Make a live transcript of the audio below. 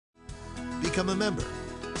become a member.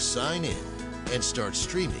 Sign in and start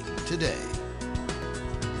streaming today.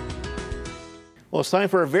 Well, it's time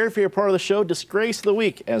for a very favorite part of the show, Disgrace of the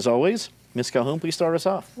Week. As always, Ms. Calhoun, please start us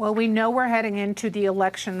off. Well, we know we're heading into the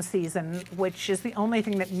election season, which is the only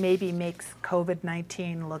thing that maybe makes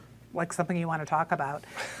COVID-19 look like something you want to talk about.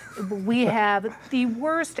 We have the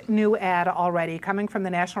worst new ad already coming from the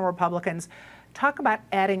National Republicans. Talk about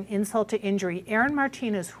adding insult to injury. Erin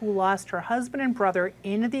Martinez, who lost her husband and brother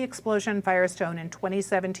in the explosion in Firestone in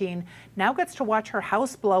 2017, now gets to watch her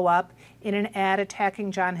house blow up in an ad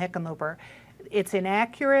attacking John Hickenlooper. It's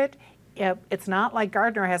inaccurate. It's not like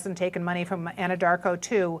Gardner hasn't taken money from Anadarko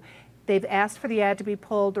too. They've asked for the ad to be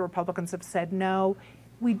pulled. The Republicans have said no.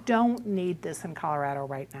 We don't need this in Colorado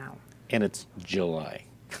right now. And it's July.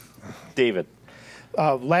 David.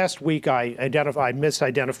 Last week, I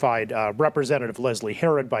misidentified Representative Leslie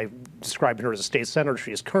Herod by describing her as a state senator.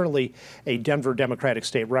 She is currently a Denver Democratic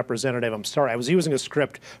state representative. I'm sorry, I was using a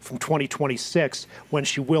script from 2026 when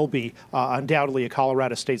she will be undoubtedly a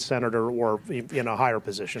Colorado state senator or in a higher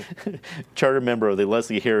position. Charter member of the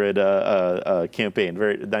Leslie Herod campaign.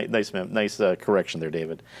 Very nice correction there,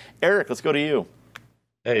 David. Eric, let's go to you.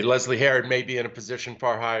 Hey, Leslie Herod may be in a position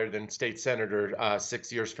far higher than state senator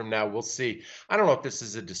 6 years from now. We'll see. I don't know if this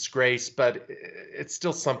is a disgrace, but it's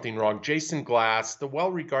still something wrong. Jason Glass, the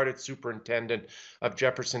well-regarded superintendent of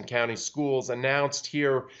Jefferson County Schools, announced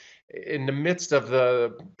here in the midst of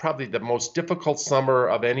probably the most difficult summer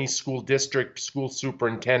of any school district school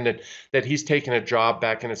superintendent that he's taken a job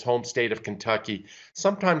back in his home state of Kentucky.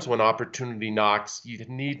 Sometimes when opportunity knocks, you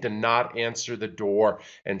need to not answer the door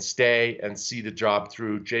and stay and see the job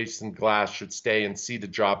through. Jason Glass should stay and see the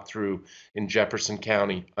job through in Jefferson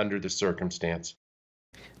County under the circumstance.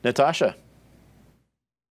 Natasha.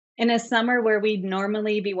 In a summer where we'd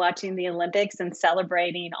normally be watching the Olympics and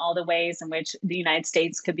celebrating all the ways in which the United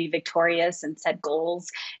States could be victorious and set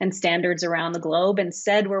goals and standards around the globe,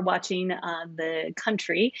 instead we're watching the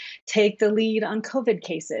country take the lead on COVID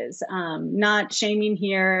cases. Not shaming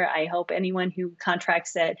here. I hope anyone who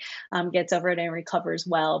contracts it gets over it and recovers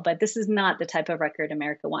well. But this is not the type of record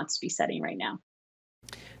America wants to be setting right now.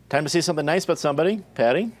 Time to say something nice about somebody.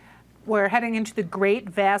 Patty? We're heading into the great,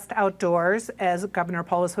 vast outdoors, as Governor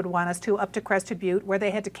Polis would want us to, up to Crested Butte, where they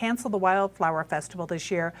had to cancel the Wildflower Festival this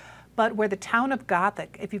year, but where the town of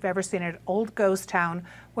Gothic, if you've ever seen it, old ghost town,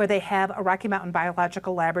 where they have a Rocky Mountain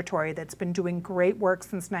Biological Laboratory that's been doing great work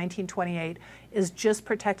since 1928, is just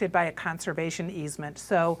protected by a conservation easement.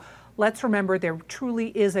 So let's remember there truly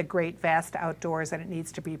is a great, vast outdoors, and it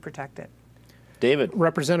needs to be protected. David.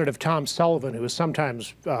 Representative Tom Sullivan, who has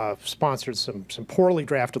sometimes sponsored some poorly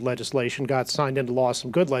drafted legislation, got signed into law some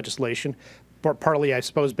good legislation, partly, I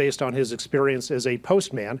suppose, based on his experience as a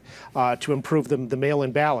postman, to improve the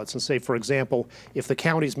mail-in ballots. And say, for example, if the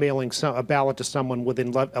county's mailing a ballot to someone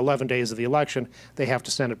within 11 days of the election, they have to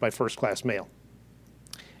send it by first-class mail.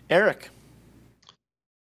 Eric.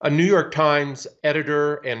 A New York Times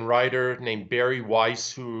editor and writer named Barry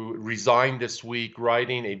Weiss, who resigned this week,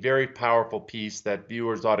 writing a very powerful piece that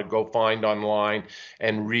viewers ought to go find online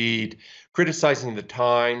and read, criticizing the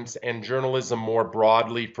Times and journalism more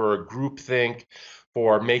broadly for groupthink,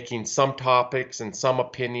 for making some topics and some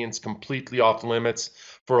opinions completely off limits,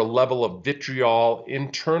 for a level of vitriol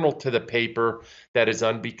internal to the paper that is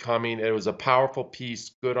unbecoming. It was a powerful piece.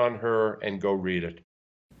 Good on her, and go read it.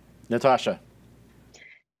 Natasha.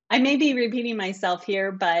 I may be repeating myself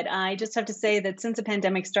here, but I just have to say that since the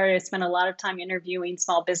pandemic started, I've spent a lot of time interviewing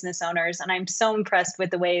small business owners, and I'm so impressed with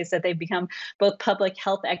the ways that they've become both public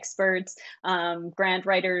health experts, grant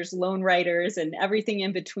writers, loan writers, and everything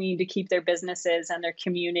in between to keep their businesses and their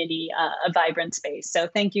community a vibrant space. So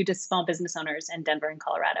thank you to small business owners in Denver and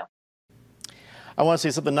Colorado. I want to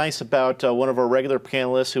say something nice about one of our regular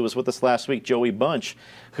panelists who was with us last week, Joey Bunch,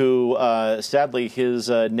 who sadly his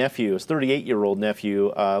nephew, his 38-year-old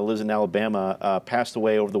nephew, lives in Alabama, passed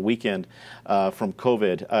away over the weekend from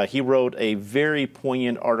COVID. He wrote a very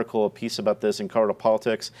poignant article, a piece about this in Colorado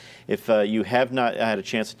Politics. If you have not had a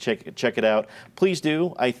chance to check it out, please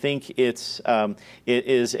do. I think it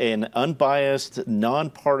is an unbiased,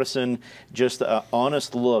 nonpartisan, just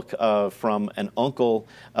honest look from an uncle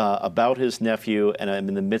about his nephew, and I'm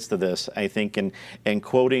in the midst of this, I think, and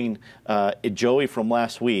quoting Joey from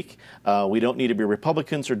last week, we don't need to be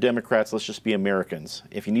Republicans or Democrats, let's just be Americans.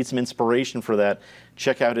 If you need some inspiration for that,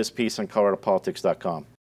 check out his piece on coloradopolitics.com.